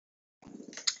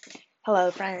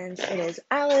Hello, friends. It is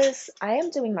Alice. I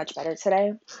am doing much better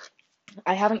today.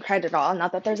 I haven't cried at all.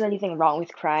 Not that there's anything wrong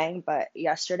with crying, but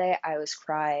yesterday I was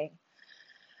crying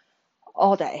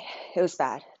all day. It was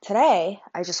bad. Today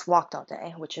I just walked all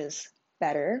day, which is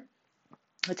better.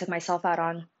 I took myself out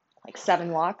on like 7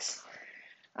 walks,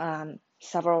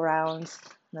 several rounds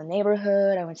in the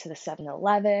neighborhood. I went to the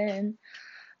 7-Eleven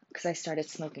because I started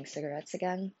smoking cigarettes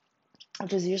again,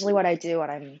 which is usually what I do when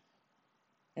I'm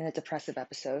in a depressive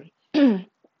episode. And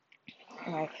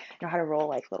I know how to roll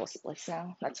like little splits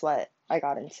now. That's what I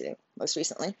got into most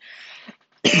recently.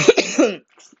 Excuse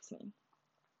me.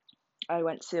 I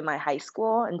went to my high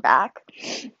school and back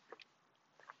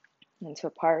into a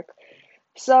park.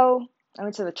 So I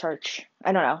went to the church.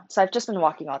 I don't know. So I've just been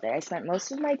walking all day. I spent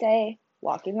most of my day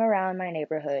walking around my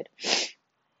neighborhood,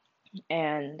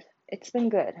 and it's been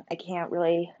good. I can't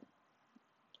really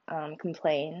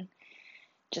complain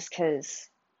just because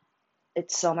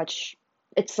it's so much.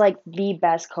 It's like the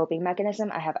best coping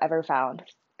mechanism I have ever found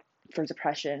for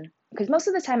depression because most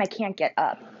of the time I can't get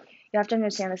up. You have to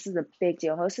understand this is a big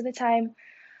deal. Most of the time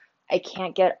I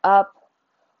can't get up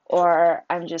or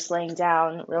I'm just laying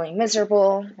down really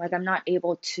miserable, like I'm not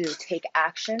able to take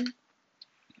action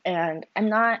and I'm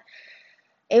not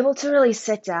able to really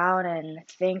sit down and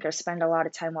think or spend a lot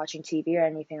of time watching TV or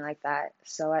anything like that.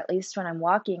 So at least when I'm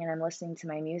walking and I'm listening to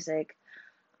my music,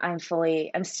 I'm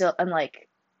like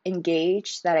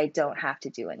engaged that I don't have to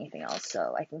do anything else.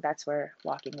 So I think that's where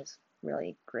walking is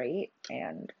really great.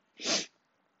 And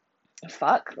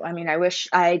fuck, I mean, I wish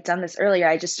I'd done this earlier.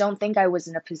 I just don't think I was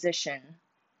in a position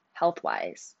health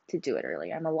wise to do it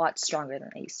earlier. I'm a lot stronger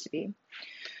than I used to be.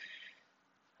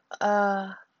 Uh,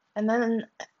 and then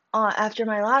after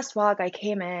my last walk, I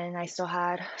came in. I still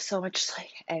had so much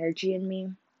like energy in me.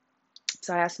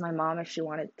 So I asked my mom if she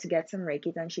wanted to get some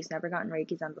Reiki done. She's never gotten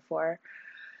Reiki done before.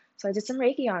 So I did some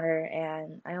Reiki on her,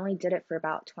 and I only did it for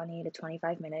about 20 to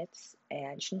 25 minutes,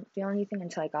 and she didn't feel anything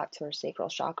until I got to her sacral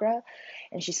chakra.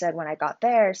 And she said when I got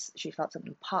there, she felt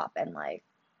something pop and like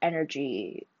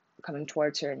energy coming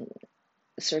towards her and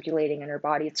circulating in her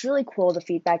body. It's really cool the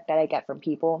feedback that I get from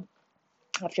people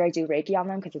after I do Reiki on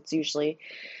them because it's usually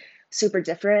super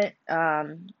different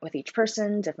with each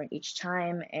person, different each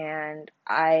time, and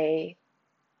I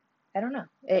don't know.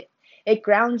 It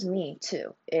grounds me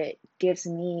too. It gives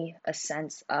me a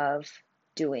sense of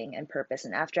doing and purpose.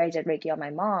 And after I did Reiki on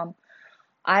my mom,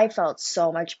 I felt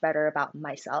so much better about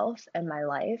myself and my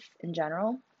life in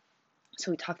general.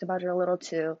 So we talked about it a little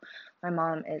too. My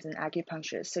mom is an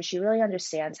acupuncturist, so she really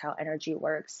understands how energy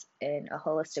works in a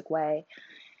holistic way.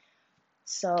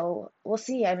 So we'll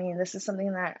see. I mean, this is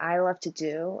something that I love to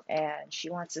do, and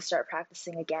she wants to start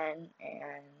practicing again.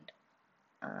 And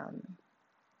um,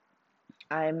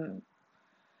 I'm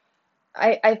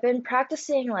I've been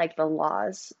practicing like the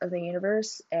laws of the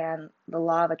universe and the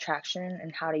law of attraction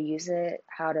and how to use it,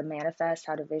 how to manifest,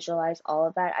 how to visualize, all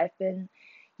of that. I've been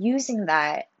using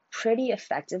that pretty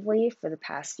effectively for the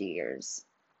past few years.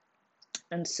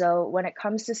 And so when it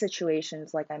comes to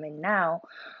situations like I'm in now,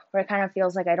 where it kind of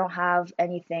feels like I don't have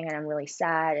anything and I'm really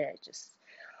sad and it just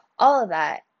all of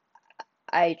that,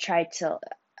 I try to,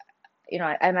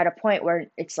 I'm at a point where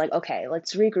it's like, okay,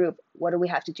 let's regroup. What do we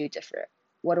have to do different?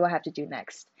 What do I have to do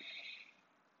next?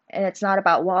 And it's not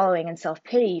about wallowing in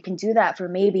self-pity. You can do that for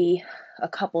maybe a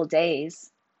couple days,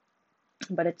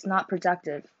 but it's not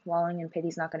productive. Wallowing in pity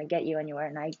is not going to get you anywhere,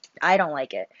 and I don't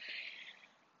like it.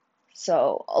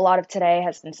 So a lot of today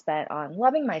has been spent on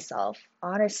loving myself,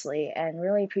 honestly, and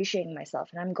really appreciating myself.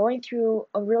 And I'm going through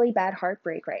a really bad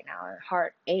heartbreak right now, a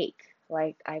heartache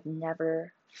like I've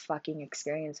never fucking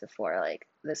experienced before. Like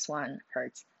this one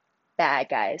hurts bad,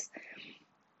 guys.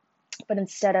 But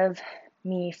instead of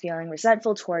me feeling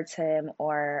resentful towards him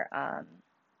or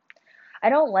I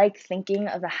don't like thinking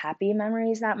of the happy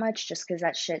memories that much just because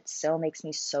that shit still makes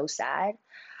me so sad.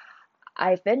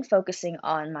 I've been focusing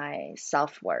on my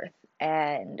self worth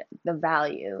and the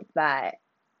value that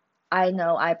I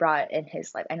know I brought in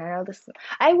his life. And I know this,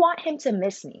 I want him to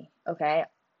miss me, okay?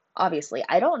 Obviously,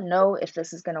 I don't know if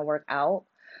this is going to work out.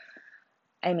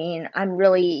 I mean, I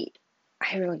really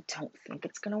don't think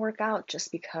it's going to work out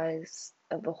just because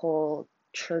of the whole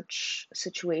church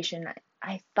situation.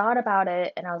 I thought about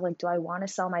it and I was like, do I want to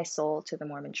sell my soul to the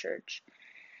Mormon church?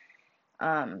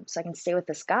 So I can stay with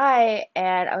this guy.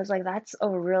 And I was like,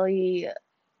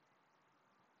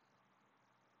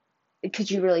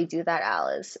 could you really do that,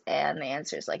 Alice? And the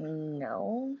answer is like,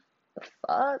 no, the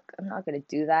fuck? I'm not going to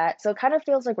do that. So it kind of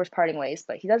feels like we're parting ways,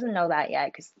 but he doesn't know that yet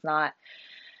because it's not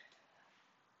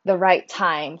the right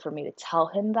time for me to tell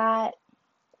him that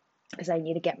because I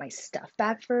need to get my stuff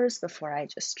back first before I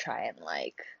just try and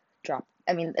like drop.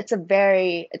 I mean, it's going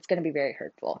to be very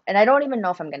hurtful. And I don't even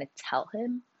know if I'm going to tell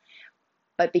him,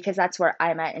 but because that's where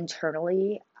I'm at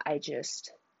internally, I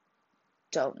just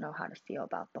don't know how to feel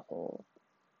about the whole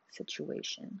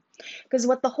situation. Because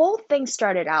what the whole thing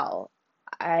started out,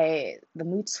 the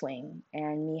mood swing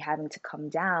and me having to come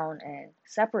down and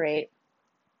separate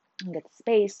and get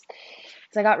space,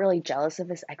 because I got really jealous of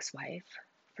his ex-wife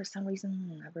for some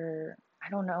reason. I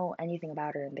don't know anything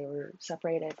about her, and they were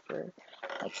separated for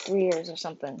like 3 years or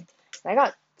something.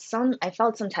 I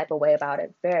felt some type of way about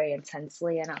it very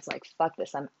intensely, and I was like, fuck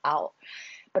this, I'm out.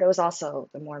 But it was also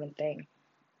the Mormon thing.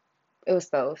 It was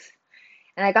both.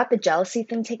 And I got the jealousy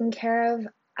thing taken care of.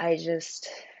 I just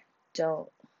don't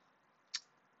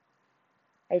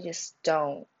I just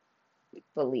don't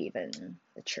believe in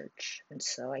the church, and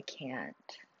so I can't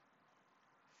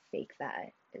fake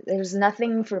that. There's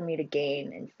nothing for me to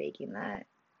gain in faking that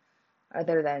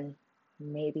other than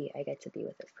maybe I get to be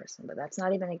with this person, but that's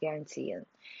not even a guarantee. And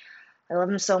I love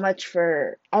him so much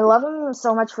for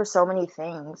so many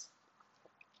things.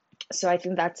 So I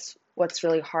think that's what's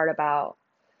really hard about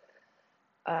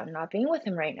not being with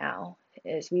him right now,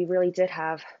 is we really did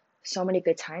have so many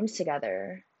good times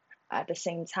together. At the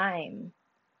same time,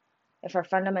 if our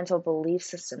fundamental belief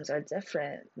systems are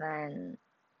different, then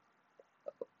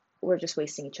we're just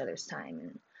wasting each other's time.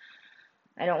 And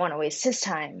I don't want to waste his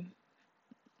time,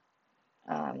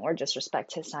 or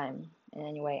disrespect his time in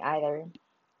any way either.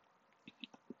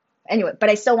 Anyway, but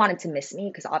I still want him to miss me,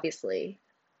 because obviously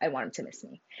I want him to miss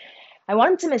me. I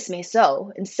want him to miss me.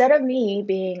 So instead of me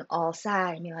being all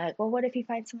sad and be like, well, what if he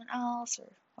finds someone else or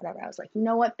whatever, I was like, you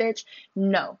know what, bitch?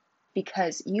 No,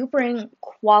 because you bring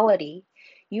quality.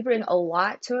 You bring a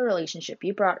lot to a relationship.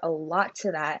 You brought a lot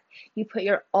to that. You put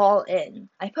your all in.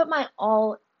 I put my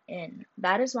all in.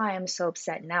 That is why I'm so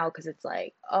upset now, because it's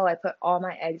like, oh, I put all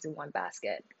my eggs in one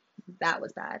basket. That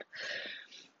was bad.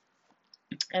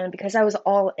 And because I was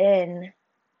all in,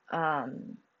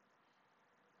 um,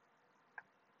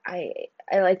 I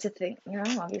I like to think,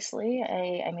 obviously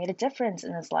I made a difference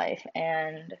in his life,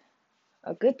 and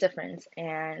a good difference,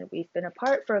 and we've been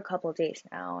apart for a couple of days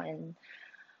now, and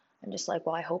I'm just like,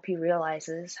 well, I hope he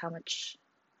realizes how much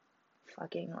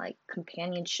fucking like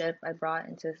companionship I brought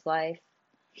into his life.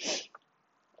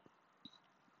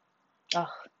 Oh,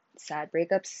 sad.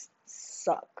 Breakups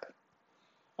suck.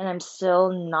 And I'm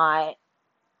still not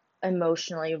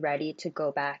emotionally ready to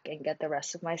go back and get the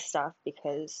rest of my stuff,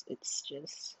 because it's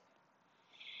just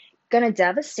gonna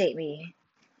devastate me,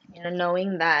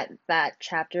 knowing that that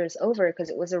chapter is over, because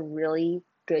it was a really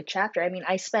good chapter. I mean,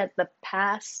 I spent the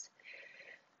past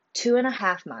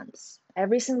 2.5 months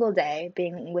every single day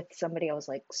being with somebody I was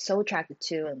like so attracted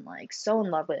to and like so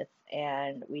in love with,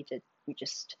 and we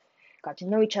just got to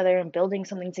know each other and building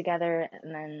something together,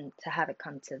 and then to have it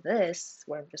come to this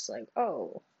where I'm just like,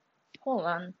 oh, hold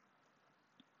on,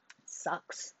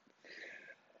 sucks,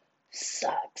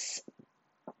 sucks.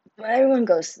 But everyone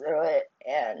goes through it,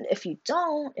 and if you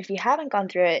haven't gone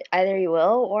through it, either you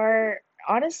will, or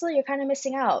honestly, you're kind of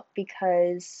missing out,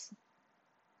 because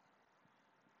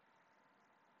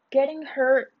getting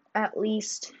hurt, at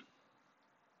least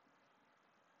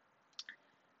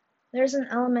there's an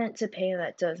element to pain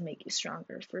that does make you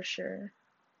stronger for sure,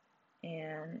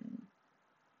 and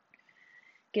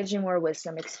gives you more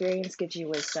wisdom. Experience gives you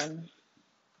wisdom.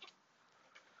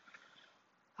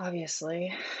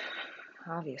 Obviously,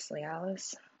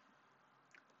 Alice.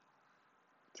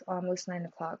 It's almost 9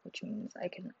 o'clock, which means I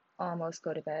can almost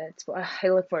go to bed. I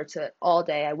look forward to it all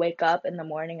day. I wake up in the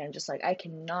morning and I'm just like, I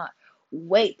cannot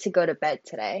wait to go to bed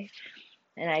today.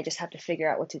 And I just have to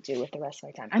figure out what to do with the rest of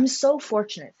my time. I'm so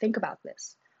fortunate. Think about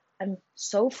this. I'm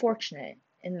so fortunate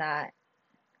in that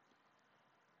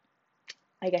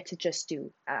I get to just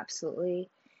do absolutely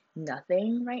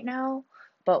nothing right now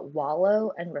but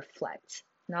wallow and reflect.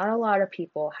 Not a lot of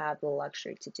people have the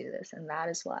luxury to do this, and that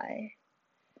is why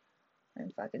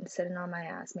I'm fucking sitting on my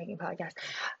ass making podcasts.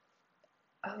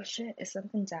 Oh shit, is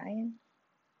something dying?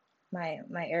 My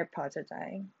AirPods are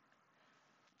dying.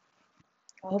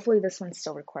 Well, hopefully this one's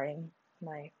still recording.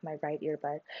 My right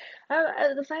earbud.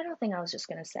 The final thing I was just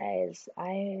gonna say is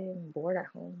I'm bored at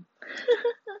home.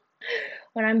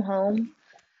 When I'm home,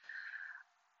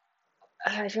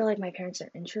 I feel like my parents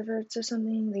are introverts or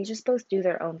something. They just both do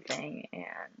their own thing, and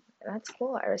that's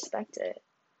cool. I respect it.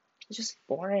 It's just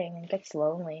boring and gets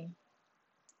lonely.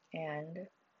 And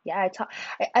yeah,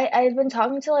 I've been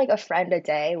talking to like a friend a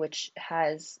day, which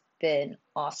has been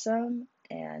awesome,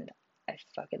 and I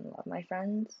fucking love my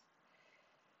friends.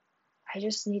 I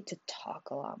just need to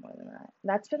talk a lot more than that.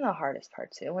 That's been the hardest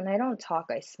part too. When I don't talk,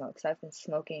 I smoke. So I've been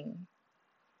smoking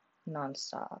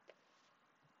nonstop.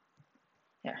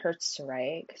 It hurts to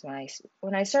write because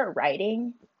when I start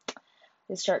writing,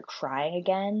 I start crying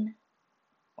again,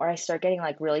 or I start getting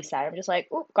like really sad. I'm just like,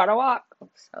 oh, gotta walk.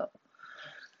 So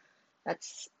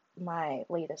that's my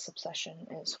latest obsession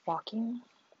is walking.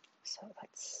 So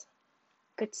that's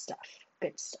good stuff.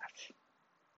 Good stuff.